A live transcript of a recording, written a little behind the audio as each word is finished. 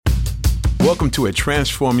Welcome to A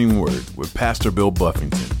Transforming Word with Pastor Bill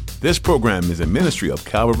Buffington. This program is a ministry of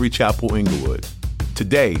Calvary Chapel, Inglewood.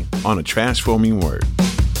 Today on A Transforming Word.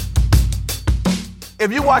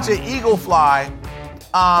 If you watch an eagle fly,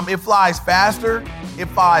 it flies faster, it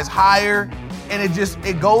flies higher, and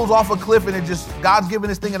it goes off a cliff, and God's given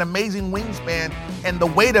this thing an amazing wingspan, and the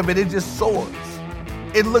weight of it just soars.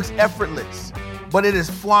 It looks effortless, but it is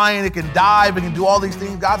flying, it can dive, it can do all these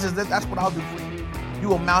things. God says, that's what I'll do for you. You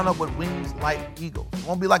will mount up with wings like eagles. It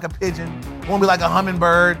won't be like a pigeon, it won't be like a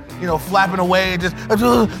hummingbird, flapping away and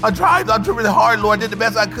I tried really hard, Lord, I did the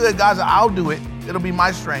best I could. God said, I'll do it. It'll be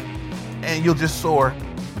my strength, and you'll just soar.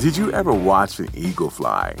 Did you ever watch an eagle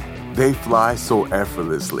fly? They fly so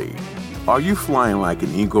effortlessly. Are you flying like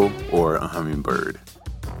an eagle or a hummingbird?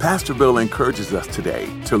 Pastor Bill encourages us today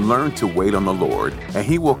to learn to wait on the Lord, and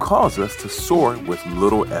He will cause us to soar with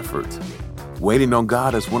little effort. Waiting on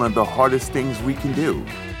God is one of the hardest things we can do.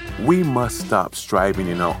 We must stop striving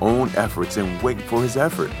in our own efforts and wait for His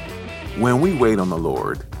effort. When we wait on the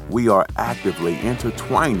Lord, we are actively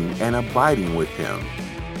intertwining and abiding with Him.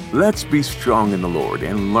 Let's be strong in the Lord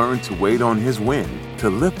and learn to wait on His wind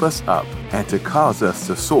to lift us up and to cause us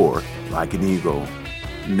to soar like an eagle.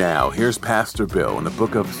 Now, here's Pastor Bill in the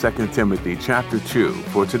book of 2 Timothy chapter 2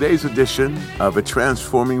 for today's edition of A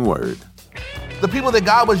Transforming Word. The people that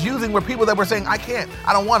God was using were people that were saying, I can't,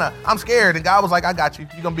 I don't wanna, I'm scared. And God was like, I got you.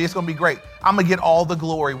 It's gonna be great. I'm gonna get all the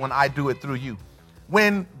glory when I do it through you.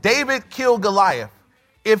 When David killed Goliath,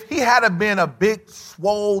 if he had been a big,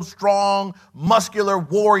 swole, strong, muscular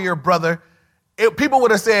warrior brother, people would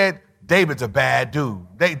have said, David's a bad dude.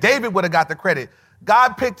 David would have got the credit.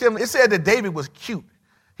 God picked him. It said that David was cute.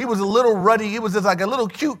 He was a little ruddy. He was just like a little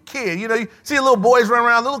cute kid. You see little boys run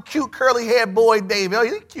around, little cute curly haired boy David. Oh,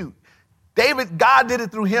 he's cute. God did it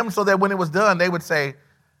through him so that when it was done, they would say,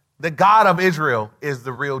 the God of Israel is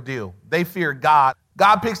the real deal. They fear God.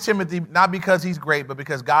 God picks Timothy not because he's great, but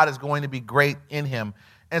because God is going to be great in him.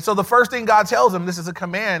 And so the first thing God tells him, this is a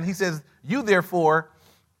command. He says, you therefore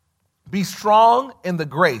be strong in the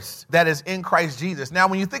grace that is in Christ Jesus. Now,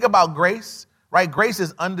 when you think about grace, right? Grace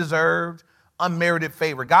is undeserved, unmerited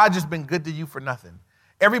favor. God just been good to you for nothing.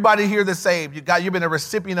 Everybody here that's saved, you've been a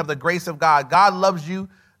recipient of the grace of God. God loves you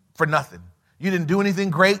for nothing. You didn't do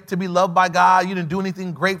anything great to be loved by God. You didn't do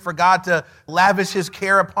anything great for God to lavish His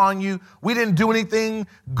care upon you. We didn't do anything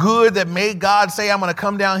good that made God say, I'm going to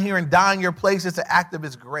come down here and die in your place. It's an act of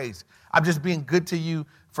His grace. I'm just being good to you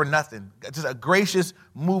for nothing. It's just a gracious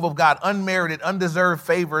move of God, unmerited, undeserved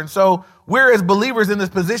favor. And so we're as believers in this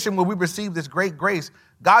position where we receive this great grace.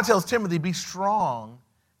 God tells Timothy, be strong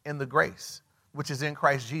in the grace, which is in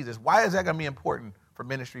Christ Jesus. Why is that going to be important for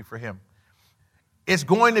ministry for him? It's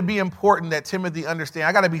going to be important that Timothy understand,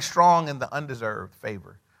 I got to be strong in the undeserved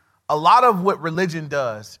favor. A lot of what religion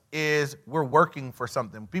does is we're working for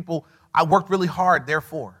something. I worked really hard,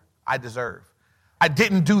 therefore I deserve. I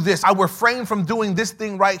didn't do this. I refrained from doing this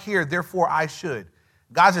thing right here, therefore I should.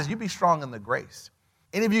 God says, you be strong in the grace.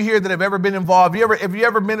 Any of you here that have ever been involved, have you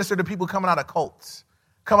ever ministered to people coming out of cults,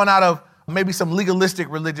 coming out of maybe some legalistic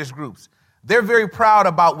religious groups? They're very proud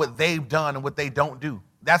about what they've done and what they don't do.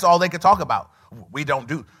 That's all they can talk about. We don't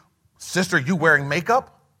do. Sister, you wearing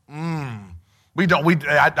makeup? We don't.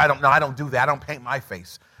 I don't know. I don't do that. I don't paint my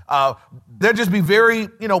face. They'll just be very,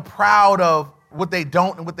 proud of what they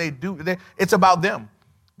don't and what they do. It's about them.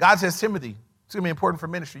 God says, Timothy, it's going to be important for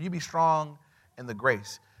ministry. You be strong in the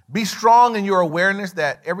grace. Be strong in your awareness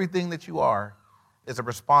that everything that you are is a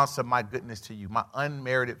response to my goodness to you, my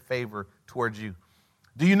unmerited favor towards you.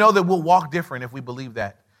 Do you know that we'll walk different if we believe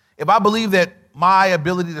that? If I believe that my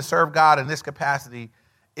ability to serve God in this capacity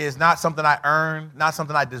is not something I earn, not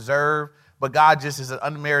something I deserve, but God just is an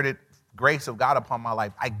unmerited grace of God upon my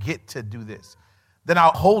life, I get to do this, then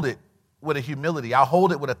I'll hold it with a humility. I'll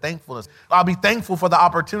hold it with a thankfulness. I'll be thankful for the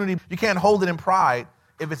opportunity. You can't hold it in pride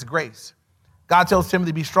if it's grace. God tells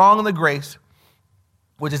Timothy, be strong in the grace,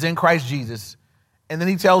 which is in Christ Jesus. And then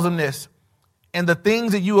he tells him this, and the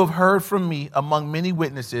things that you have heard from me among many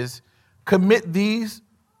witnesses, commit these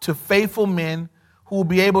to faithful men who will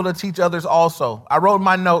be able to teach others also. I wrote in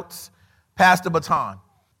my notes, pass the baton.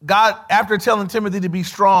 God, after telling Timothy to be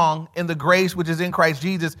strong in the grace which is in Christ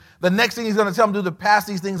Jesus, the next thing he's going to tell him to do to pass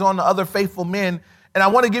these things on to other faithful men. And I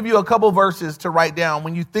want to give you a couple verses to write down.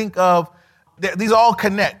 When you think of, these all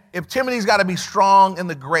connect. If Timothy's got to be strong in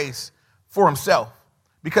the grace for himself,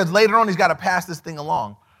 because later on he's got to pass this thing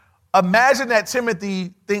along. Imagine that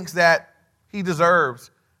Timothy thinks that he deserves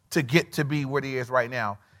to get to be where he is right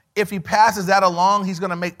now. If he passes that along, he's going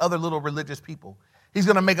to make other little religious people. He's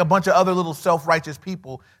going to make a bunch of other little self-righteous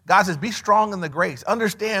people. God says, be strong in the grace.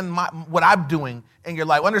 Understand what I'm doing in your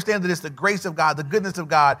life. Understand that it's the grace of God, the goodness of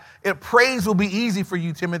God. Praise will be easy for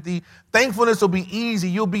you, Timothy. Thankfulness will be easy.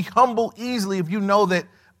 You'll be humble easily if you know that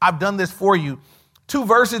I've done this for you. 2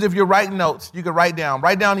 verses, if you're writing notes, you can write down.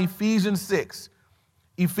 Write down Ephesians 6.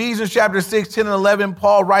 Ephesians chapter 6, 10 and 11,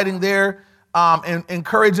 Paul writing there and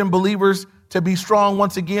encouraging believers to be strong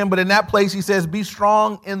once again. But in that place, he says, be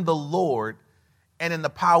strong in the Lord and in the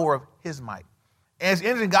power of his might. And it's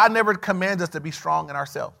interesting, God never commands us to be strong in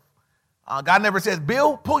ourselves. God never says,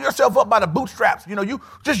 Bill, pull yourself up by the bootstraps.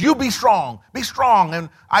 You be strong. Be strong. And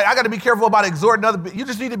I got to be careful about exhorting other people. You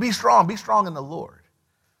just need to be strong. Be strong in the Lord.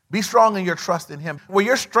 Be strong in your trust in him. Where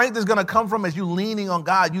your strength is going to come from is you leaning on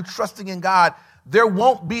God, you trusting in God. There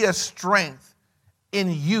won't be a strength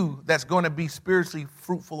in you that's going to be spiritually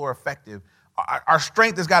fruitful or effective. Our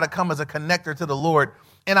strength has got to come as a connector to the Lord.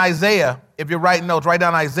 In Isaiah, if you're writing notes, write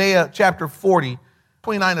down Isaiah chapter 40,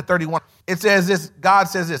 29 to 31. It says this, God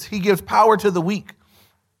says this, he gives power to the weak,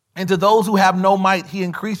 and to those who have no might, he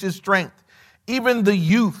increases strength. Even the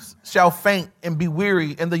youths shall faint and be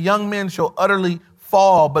weary, and the young men shall utterly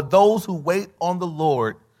fall. But those who wait on the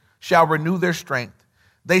Lord shall renew their strength.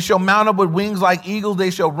 They shall mount up with wings like eagles.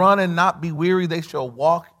 They shall run and not be weary. They shall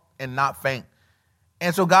walk and not faint.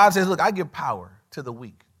 And so God says, look, I give power to the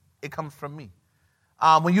weak. It comes from me.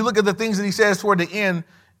 When you look at the things that he says toward the end,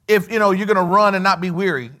 if, you're going to run and not be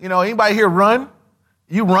weary. Anybody here run?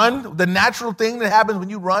 You run. The natural thing that happens when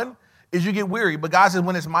you run is you get weary. But God says,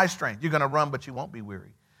 when it's my strength, you're going to run, but you won't be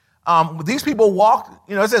weary. These people walked,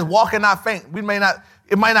 it says walk and not faint.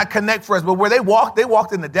 It might not connect for us, but where they walked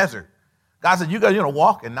in the desert. God said, you're going to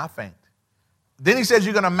walk and not faint. Then he says,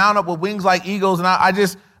 you're going to mount up with wings like eagles. And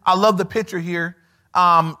I love the picture here.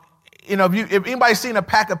 If anybody's seen a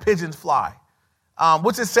pack of pigeons fly,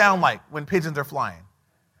 what's it sound like when pigeons are flying?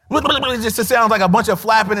 It just sounds like a bunch of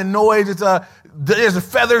flapping and noise. There's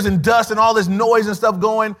feathers and dust and all this noise and stuff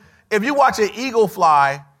going. If you watch an eagle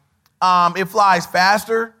fly, it flies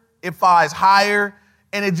faster, it flies higher,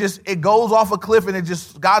 and it goes off a cliff,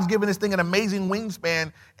 and God's given this thing an amazing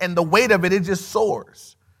wingspan, and the weight of it just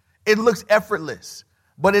soars. It looks effortless,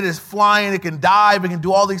 but it is flying, it can dive, it can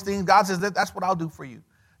do all these things. God says, that's what I'll do for you.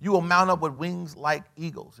 You will mount up with wings like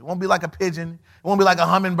eagles. It won't be like a pigeon. It won't be like a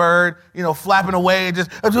hummingbird, flapping away.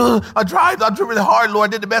 I tried really hard, Lord.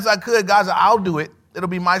 I did the best I could. God said, I'll do it. It'll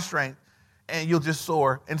be my strength, and you'll just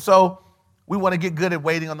soar. And so we want to get good at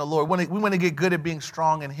waiting on the Lord. We want to get good at being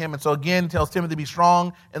strong in him. And so again, tells Timothy to be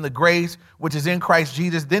strong in the grace which is in Christ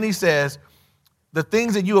Jesus. Then he says, the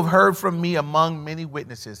things that you have heard from me among many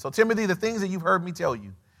witnesses. So Timothy, the things that you've heard me tell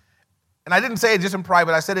you, and I didn't say it just in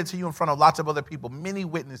private, I said it to you in front of lots of other people, many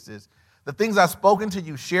witnesses. The things I've spoken to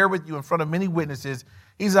you, share with you in front of many witnesses.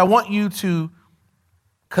 He says, I want you to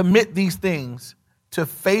commit these things to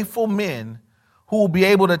faithful men who will be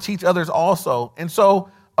able to teach others also. And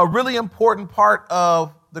so a really important part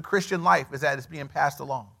of the Christian life is that it's being passed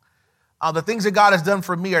along. The things that God has done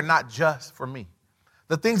for me are not just for me.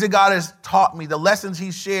 The things that God has taught me, the lessons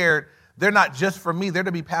he's shared, they're not just for me, they're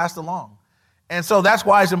to be passed along. And so that's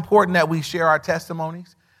why it's important that we share our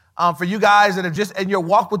testimonies. For you guys that are just in your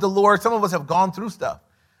walk with the Lord, some of us have gone through stuff.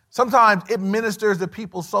 Sometimes it ministers to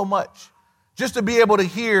people so much just to be able to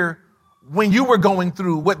hear when you were going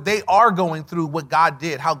through, what they are going through, what God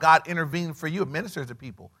did, how God intervened for you. It ministers to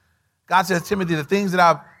people. God says, Timothy, the things that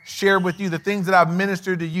I've shared with you, the things that I've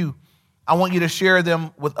ministered to you, I want you to share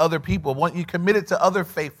them with other people. I want you committed to other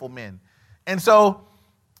faithful men. And so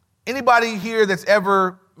anybody here that's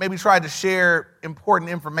ever maybe tried to share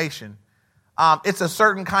important information, it's a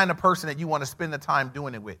certain kind of person that you want to spend the time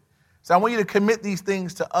doing it with. So I want you to commit these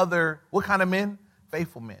things to other, what kind of men?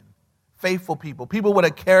 Faithful men, faithful people with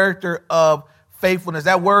a character of faithfulness.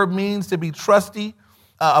 That word means to be trusty,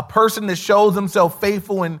 a person that shows himself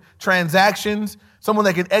faithful in transactions, someone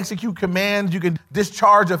that can execute commands, you can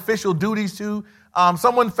discharge official duties to,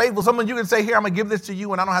 someone faithful, someone you can say, here, I'm going to give this to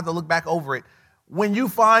you, and I don't have to look back over it. When you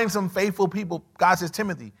find some faithful people, God says,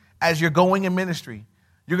 Timothy, as you're going in ministry,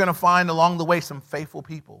 you're going to find along the way some faithful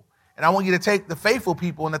people. And I want you to take the faithful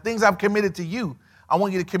people and the things I've committed to you, I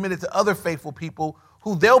want you to commit it to other faithful people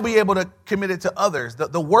who they'll be able to commit it to others.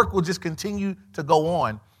 The work will just continue to go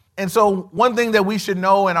on. And so one thing that we should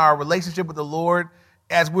know in our relationship with the Lord,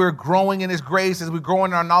 as we're growing in his grace, as we're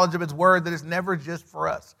growing in our knowledge of his word, that it's never just for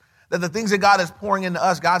us. That the things that God is pouring into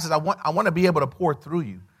us, God says, I want to be able to pour through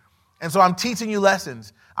you. And so I'm teaching you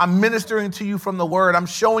lessons. I'm ministering to you from the word. I'm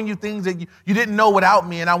showing you things that you didn't know without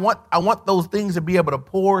me. And I want those things to be able to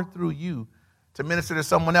pour through you to minister to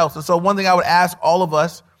someone else. And so one thing I would ask all of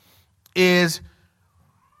us is,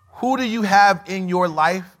 Who do you have in your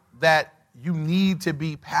life that you need to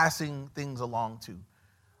be passing things along to?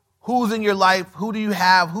 Who's in your life? Who do you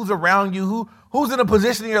have? Who's around you? Who's in a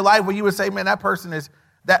position in your life where you would say, man, that person is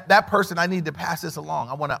that person, I need to pass this along.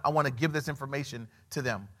 I want to give this information to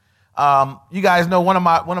them. You guys know one of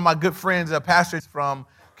my good friends, a pastor from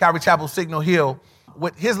Calvary Chapel, Signal Hill.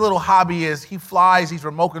 What his little hobby is, he flies these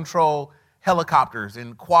remote control helicopters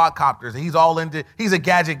and quadcopters. And he's a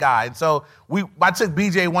gadget guy. And so I took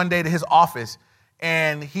BJ one day to his office,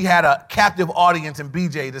 and he had a captive audience in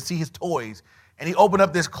BJ to see his toys. And he opened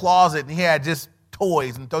up this closet, and he had just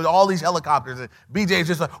toys and all these helicopters. And BJ's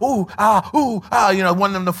just like,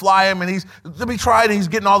 wanting them to fly him. And he's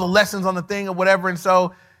getting all the lessons on the thing or whatever. And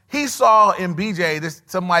so he saw in BJ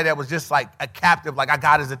somebody that was just like a captive, like I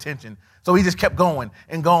got his attention. So he just kept going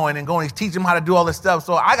and going and going. He's teaching him how to do all this stuff.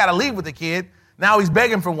 So I got to leave with the kid. Now he's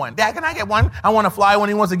begging for one. Dad, can I get one? I want to fly one.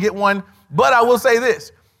 He wants to get one. But I will say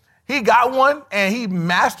this. He got one and he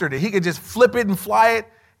mastered it. He could just flip it and fly it.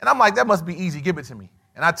 And I'm like, that must be easy. Give it to me.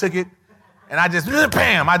 And I took it and I just,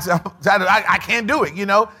 bam, I can't do it, you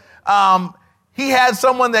know. He had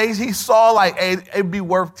someone that he saw like, hey, it'd be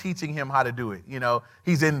worth teaching him how to do it. You know,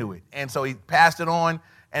 he's into it. And so he passed it on.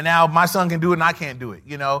 And now my son can do it and I can't do it,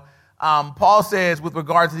 you know. Paul says with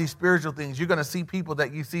regard to these spiritual things, you're going to see people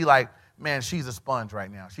that you see like, man, she's a sponge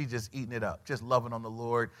right now. She's just eating it up, just loving on the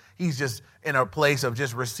Lord. He's just in a place of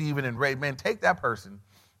just receiving and man, take that person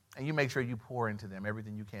and you make sure you pour into them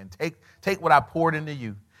everything you can. Take what I poured into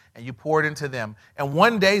you and you pour it into them. And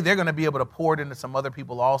one day they're going to be able to pour it into some other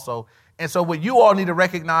people also. And so what you all need to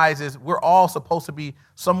recognize is we're all supposed to be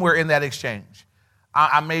somewhere in that exchange.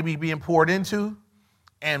 I may be being poured into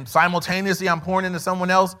and simultaneously I'm pouring into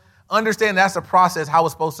someone else. Understand that's a process, how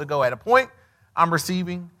it's supposed to go. At a point, I'm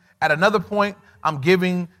receiving. At another point, I'm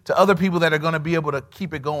giving to other people that are going to be able to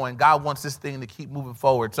keep it going. God wants this thing to keep moving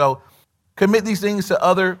forward. So commit these things to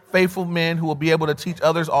other faithful men who will be able to teach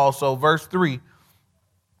others also. Verse 3,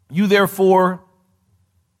 you therefore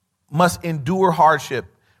must endure hardship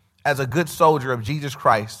as a good soldier of Jesus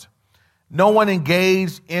Christ. No one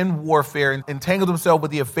engaged in warfare entangles himself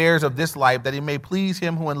with the affairs of this life, that he may please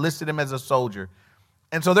him who enlisted him as a soldier.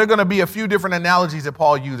 And so there are going to be a few different analogies that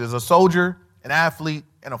Paul uses, a soldier, an athlete,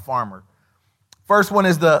 and a farmer. First one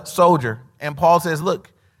is the soldier. And Paul says,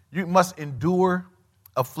 look, you must endure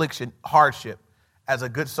affliction, hardship as a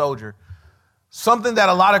good soldier. Something that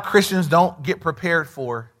a lot of Christians don't get prepared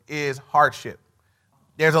for is hardship.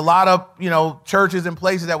 There's a lot of, churches and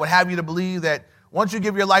places that would have you to believe that once you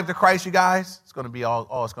give your life to Christ, you guys, it's going to be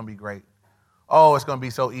it's going to be great. Oh, it's going to be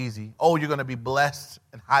so easy. Oh, you're going to be blessed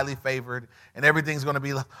and highly favored, and everything's going to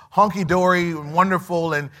be hunky-dory and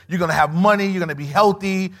wonderful, and you're going to have money, you're going to be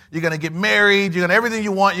healthy, you're going to get married, you're going to everything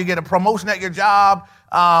you want, you get a promotion at your job.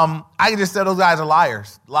 I can just say those guys are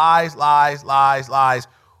liars. Lies, lies, lies, lies.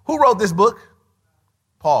 Who wrote this book?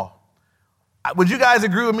 Paul. Would you guys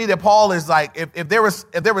agree with me that Paul is like, if there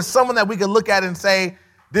was someone that we could look at and say,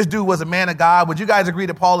 this dude was a man of God, would you guys agree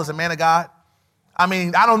that Paul is a man of God? I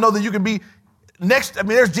mean, I don't know that you can be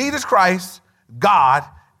there's Jesus Christ, God,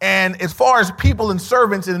 and as far as people and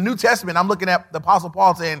servants in the New Testament, I'm looking at the Apostle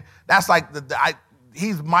Paul saying that's like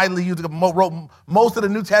he's mightily used, wrote most of the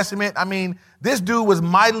New Testament. I mean, this dude was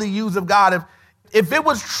mightily used of God. If it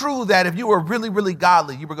was true that if you were really, really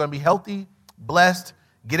godly, you were going to be healthy, blessed,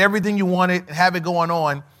 get everything you wanted, and have it going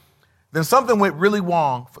on, then something went really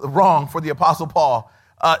wrong for the Apostle Paul.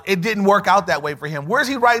 It didn't work out that way for him. Where's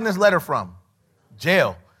he writing this letter from?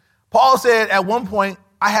 Jail. Paul said at one point,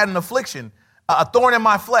 I had an affliction, a thorn in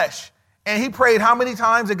my flesh. And he prayed how many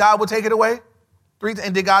times that God would take it away? 3 times.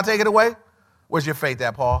 And did God take it away? Where's your faith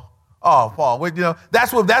at, Paul? Oh, Paul,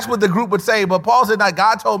 that's what the group would say. But Paul said, no,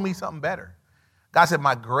 God told me something better. God said,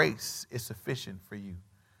 my grace is sufficient for you.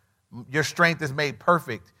 Your strength is made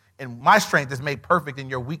perfect, and my strength is made perfect in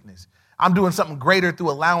your weakness. I'm doing something greater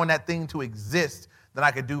through allowing that thing to exist than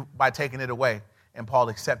I could do by taking it away. And Paul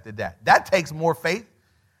accepted that. That takes more faith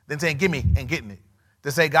than saying, give me and getting it.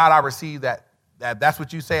 To say, God, I receive that. That's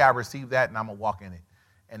what you say, I receive that, and I'm going to walk in it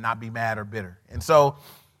and not be mad or bitter. And so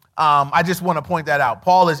I just want to point that out.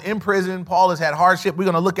 Paul is in prison. Paul has had hardship. We're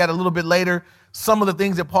going to look at a little bit later some of the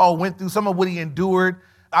things that Paul went through, some of what he endured.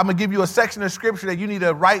 I'm going to give you a section of scripture that you need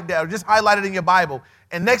to write down, just highlight it in your Bible.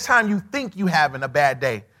 And next time you think you're having a bad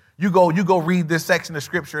day, you go read this section of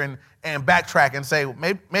scripture and backtrack and say,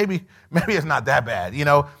 maybe it's not that bad,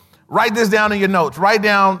 Write this down in your notes. Write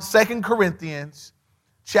down 2 Corinthians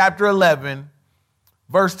chapter 11,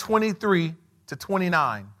 verse 23 to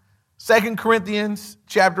 29. 2 Corinthians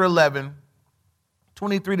chapter 11,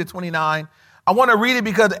 23 to 29. I want to read it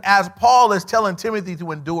because as Paul is telling Timothy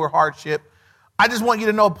to endure hardship, I just want you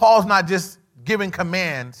to know Paul's not just giving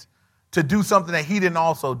commands to do something that he didn't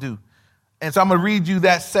also do. And so I'm going to read you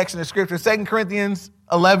that section of scripture. 2 Corinthians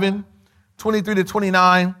 11, 23 to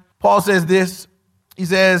 29. Paul says this. He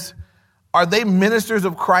says, are they ministers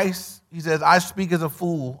of Christ? He says, I speak as a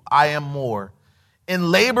fool. I am more. In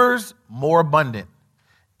labors, more abundant.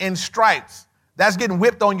 In stripes, that's getting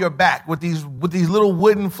whipped on your back with these little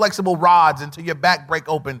wooden flexible rods until your back break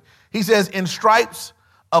open. He says, in stripes,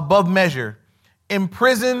 above measure. In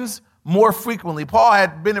prisons, more frequently. Paul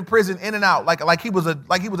had been in prison in and out, like he was a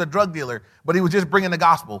drug dealer, but he was just bringing the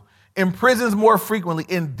gospel. In prisons, more frequently.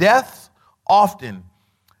 In deaths, often.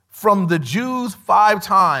 From the Jews, 5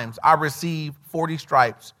 times I received 40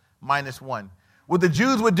 stripes minus 1. What the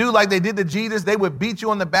Jews would do, like they did to Jesus, they would beat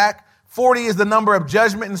you on the back. 40 is the number of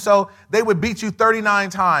judgment, and so they would beat you 39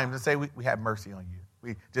 times and say, we have mercy on you.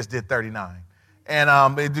 We just did 39.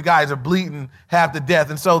 And the guys are bleeding half to death.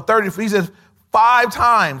 And so he says, 5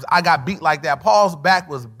 times I got beat like that. Paul's back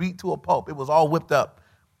was beat to a pulp. It was all whipped up.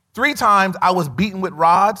 3 times I was beaten with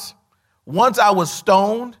rods. Once I was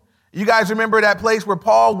stoned. You guys remember that place where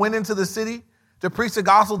Paul went into the city to preach the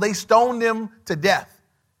gospel? They stoned him to death.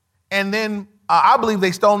 And then I believe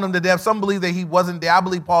they stoned him to death. Some believe that he wasn't there. I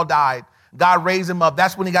believe Paul died. God raised him up.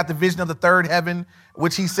 That's when he got the vision of the third heaven,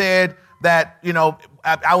 which he said that,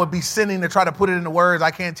 I would be sinning to try to put it into words.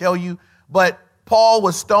 I can't tell you. But Paul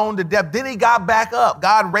was stoned to death. Then he got back up.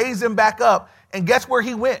 God raised him back up. And guess where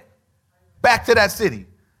he went? Back to that city.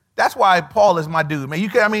 That's why Paul is my dude,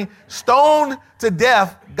 man. Stoned to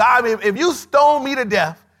death. God, if you stone me to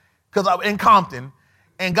death, because I'm in Compton,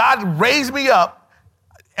 and God raised me up,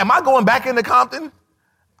 am I going back into Compton?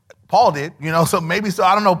 Paul did, so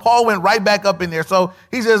I don't know. Paul went right back up in there. So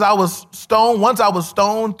he says, I was stoned. Once I was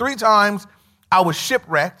stoned. 3 times I was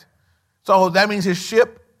shipwrecked. So that means his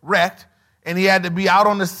ship wrecked, and he had to be out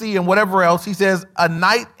on the sea and whatever else. He says, a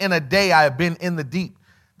night and a day I have been in the deep.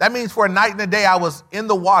 That means for a night and a day, I was in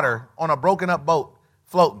the water on a broken up boat,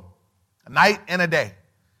 floating. A night and a day.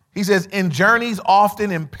 He says, in journeys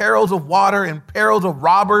often, in perils of water, in perils of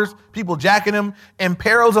robbers, people jacking him, in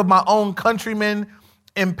perils of my own countrymen,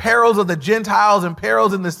 in perils of the Gentiles, in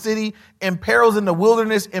perils in the city, in perils in the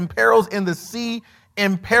wilderness, in perils in the sea,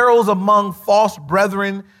 in perils among false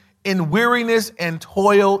brethren, in weariness and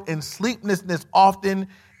toil, in sleeplessness often,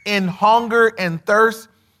 in hunger and thirst,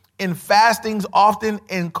 in fastings often,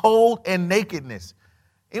 in cold and nakedness.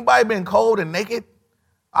 Anybody been cold and naked?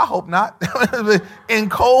 I hope not. In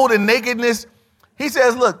cold and nakedness. He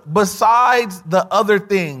says, look, besides the other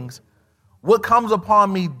things, what comes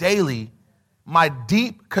upon me daily, my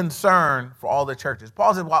deep concern for all the churches.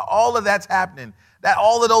 Paul says, while all of that's happening, that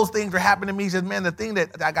all of those things are happening to me, he says, man, the thing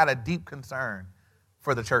that I got a deep concern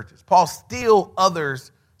for the churches. Paul's still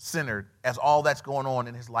others-centered as all that's going on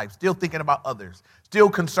in his life, still thinking about others, still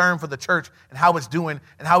concerned for the church and how it's doing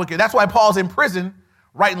and how it can. That's why Paul's in prison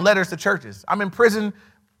writing letters to churches. I'm in prison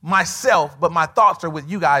myself, but my thoughts are with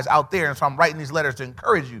you guys out there. And so I'm writing these letters to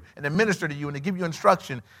encourage you and to minister to you and to give you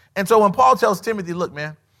instruction. And so when Paul tells Timothy, look,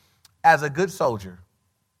 man, as a good soldier,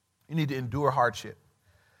 you need to endure hardship.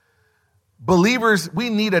 Believers, we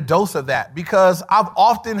need a dose of that, because I've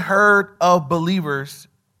often heard of believers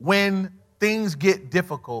when things get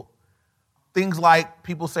difficult, things like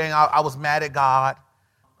people saying, I was mad at God.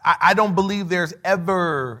 I don't believe there's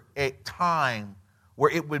ever a time where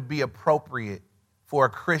it would be appropriate for a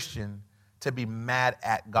Christian to be mad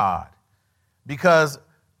at God, because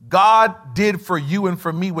God did for you and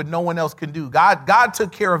for me what no one else can do. God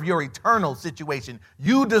took care of your eternal situation.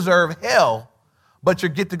 You deserve hell, but you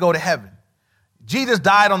get to go to heaven. Jesus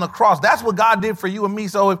died on the cross. That's what God did for you and me.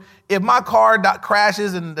 So if my car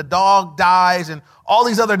crashes and the dog dies and all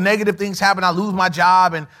these other negative things happen, I lose my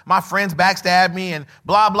job and my friends backstab me and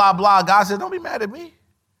blah, blah, blah, God says, don't be mad at me.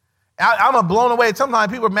 I'm blown away.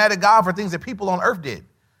 Sometimes people are mad at God for things that people on earth did.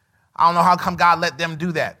 I don't know how come God let them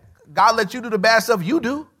do that. God let you do the bad stuff you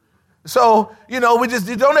do. So, you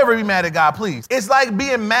don't ever be mad at God, please. It's like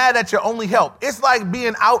being mad at your only help. It's like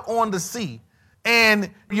being out on the sea and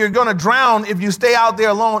you're going to drown if you stay out there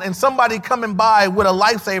alone, and somebody coming by with a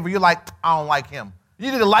lifesaver, you're like, I don't like him.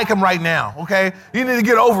 You need to like him right now, okay? You need to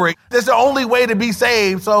get over it. That's the only way to be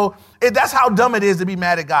saved. So that's how dumb it is to be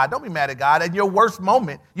mad at God. Don't be mad at God. At your worst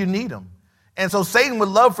moment, you need him. And so Satan would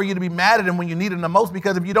love for you to be mad at him when you need him the most,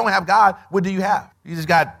 because if you don't have God, what do you have? You just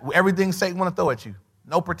got everything Satan want to throw at you.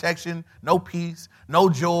 No protection, no peace, no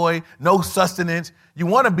joy, no sustenance. You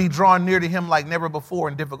want to be drawn near to him like never before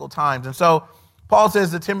in difficult times. And so Paul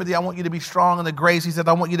says to Timothy, I want you to be strong in the grace. He says,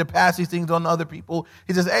 I want you to pass these things on to other people.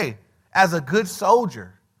 He says, hey, as a good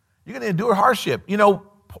soldier, you're going to endure hardship.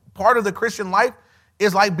 Part of the Christian life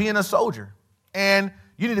is like being a soldier. And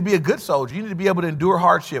you need to be a good soldier. You need to be able to endure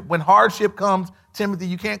hardship. When hardship comes, Timothy,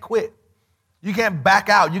 you can't quit. You can't back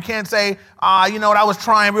out. You can't say, you know what, I was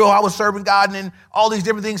trying real, I was serving God, and then all these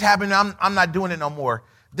different things happened, I'm not doing it no more.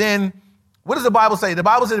 Then what does the Bible say? The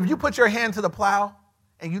Bible says if you put your hand to the plow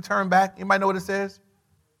and you turn back, anybody know what it says?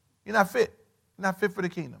 You're not fit. You're not fit for the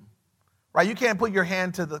kingdom, right? You can't put your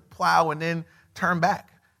hand to the plow and then turn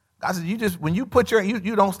back. God says, when you put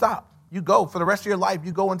you don't stop. You go for the rest of your life.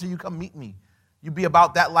 You go until you come meet me. You be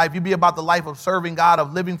about that life. You be about the life of serving God,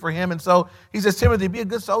 of living for him. And so he says, Timothy, be a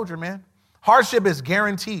good soldier, man. Hardship is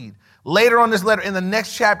guaranteed. Later on this letter, in the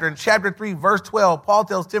next chapter, in chapter 3, verse 12, Paul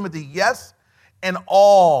tells Timothy, yes, and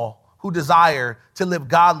all who desire to live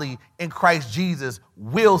godly in Christ Jesus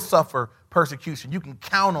will suffer persecution. You can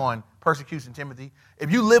count on persecution, Timothy.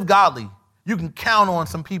 If you live godly, you can count on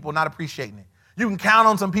some people not appreciating it. You can count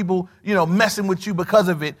on some people, messing with you because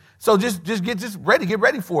of it. So just get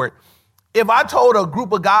ready for it. If I told a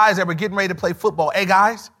group of guys that were getting ready to play football, hey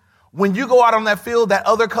guys, when you go out on that field, that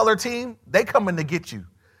other color team, they coming to get you.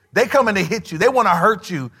 They coming to hit you. They want to hurt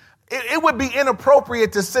you. It would be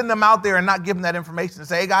inappropriate to send them out there and not give them that information and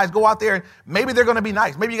say, hey guys, go out there and maybe they're going to be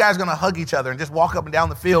nice. Maybe you guys are going to hug each other and just walk up and down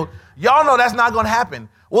the field. Y'all know that's not going to happen.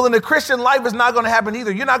 Well, in the Christian life, it's not going to happen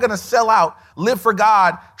either. You're not going to sell out, live for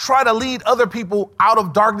God, try to lead other people out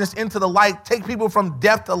of darkness into the light, take people from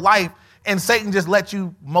death to life, and Satan just let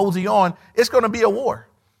you mosey on. It's going to be a war.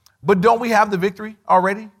 But don't we have the victory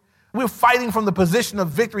already? We're fighting from the position of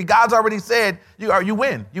victory. God's already said, you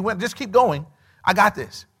win. You win. Just keep going. I got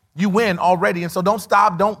this. You win already. And so don't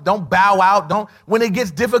stop. Don't bow out. When it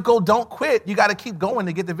gets difficult, don't quit. You got to keep going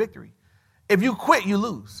to get the victory. If you quit, you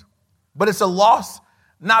lose. But it's a loss,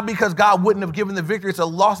 not because God wouldn't have given the victory. It's a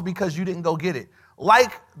loss because you didn't go get it.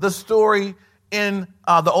 Like the story in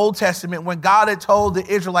the Old Testament when God had told the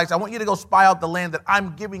Israelites, I want you to go spy out the land that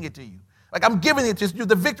I'm giving it to you. Like I'm giving it to you.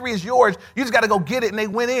 The victory is yours. You just got to go get it. And they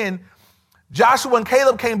went in. Joshua and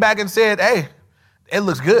Caleb came back and said, hey, it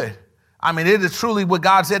looks good. I mean, it is truly what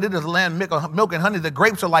God said. It is land, milk and honey. The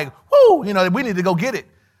grapes are like, whoo, we need to go get it.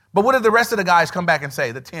 But what did the rest of the guys come back and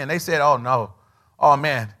say? The 10, they said, oh no. Oh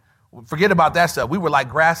man, forget about that stuff. We were like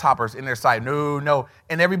grasshoppers in their sight. No.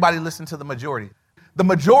 And everybody listened to the majority. The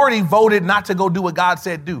majority voted not to go do what God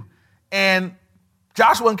said do. And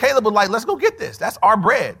Joshua and Caleb were like, let's go get this. That's our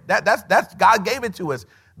bread. That's God gave it to us.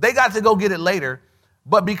 They got to go get it later.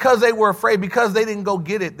 But because they were afraid, because they didn't go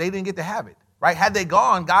get it, they didn't get to have it, right? Had they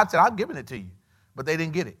gone, God said, I'm giving it to you. But they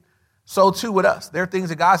didn't get it. So too with us. There are things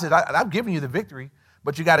that God says, I've given you the victory,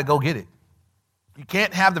 but you got to go get it. You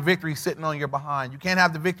can't have the victory sitting on your behind. You can't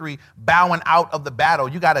have the victory bowing out of the battle.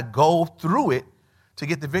 You got to go through it to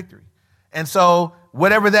get the victory. And so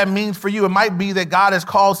whatever that means for you, it might be that God has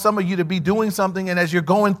called some of you to be doing something, and as you're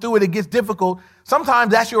going through it, it gets difficult.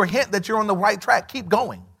 Sometimes that's your hint that you're on the right track. Keep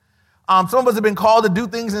going. Some of us have been called to do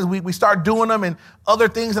things, and we start doing them, and other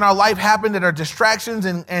things in our life happen that are distractions,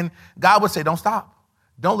 and God would say, don't stop.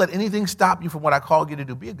 Don't let anything stop you from what I called you to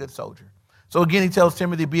do. Be a good soldier. So again, he tells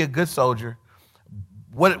Timothy, be a good soldier.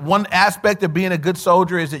 One aspect of being a good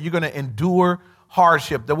soldier is that you're going to endure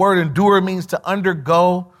hardship. The word endure means to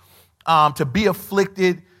undergo, to be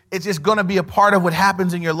afflicted. It's just going to be a part of what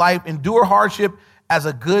happens in your life. Endure hardship as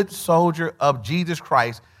a good soldier of Jesus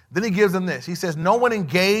Christ. Then he gives them this. He says, no one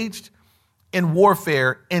engaged in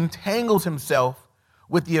warfare entangles himself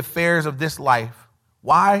with the affairs of this life.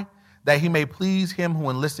 Why? That he may please him who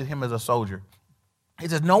enlisted him as a soldier. He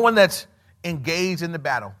says, no one that's engaged in the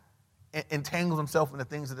battle entangles himself in the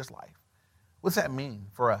things of this life. What's that mean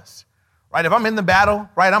for us? Right? If I'm in the battle,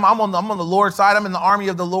 right? I'm on the Lord's side. I'm in the army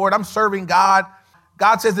of the Lord. I'm serving God.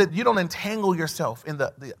 God says that you don't entangle yourself in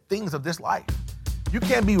the things of this life. You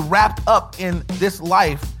can't be wrapped up in this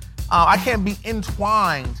life. I can't be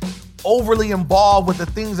entwined, overly involved with the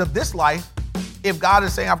things of this life if God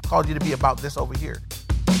is saying, I've called you to be about this over here.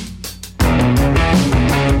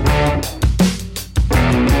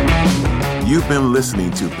 You've been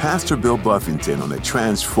listening to Pastor Bill Buffington on the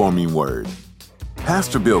Transforming Word.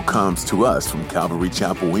 Pastor Bill comes to us from Calvary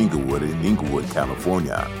Chapel Inglewood in Inglewood,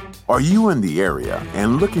 California. Are you in the area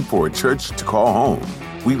and looking for a church to call home?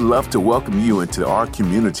 We'd love to welcome you into our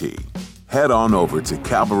community. Head on over to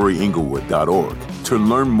calvaryinglewood.org to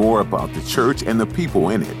learn more about the church and the people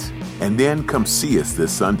in it, and then come see us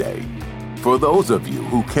this Sunday. For those of you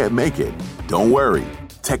who can't make it, don't worry.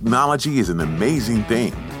 Technology is an amazing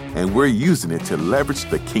thing, and we're using it to leverage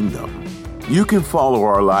the kingdom. You can follow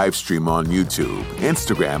our live stream on YouTube,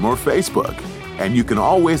 Instagram, or Facebook, and you can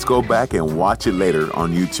always go back and watch it later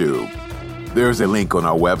on YouTube. There's a link on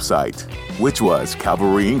our website, which was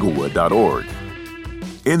calvaryinglewood.org.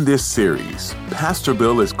 In this series, Pastor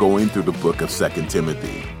Bill is going through the book of 2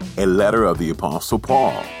 Timothy, a letter of the Apostle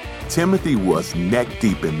Paul. Timothy was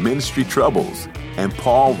neck-deep in ministry troubles, and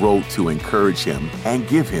Paul wrote to encourage him and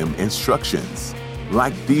give him instructions,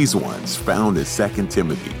 like these ones found in 2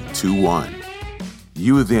 Timothy 2:1.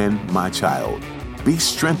 You then, my child, be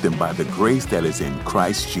strengthened by the grace that is in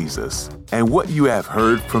Christ Jesus, and what you have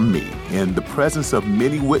heard from me in the presence of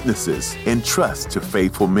many witnesses, entrust to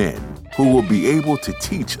faithful men, who will be able to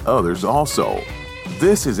teach others also.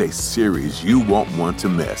 This is a series you won't want to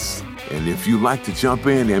miss. And if you'd like to jump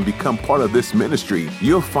in and become part of this ministry,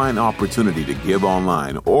 you'll find opportunity to give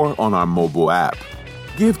online or on our mobile app.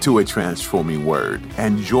 Give to a transforming word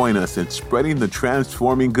and join us in spreading the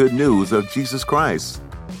transforming good news of Jesus Christ.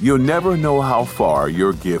 You'll never know how far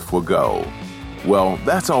your gift will go. Well,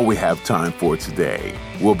 that's all we have time for today.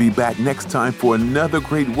 We'll be back next time for another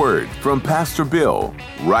great word from Pastor Bill,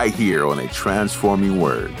 right here on A Transforming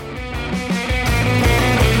Word.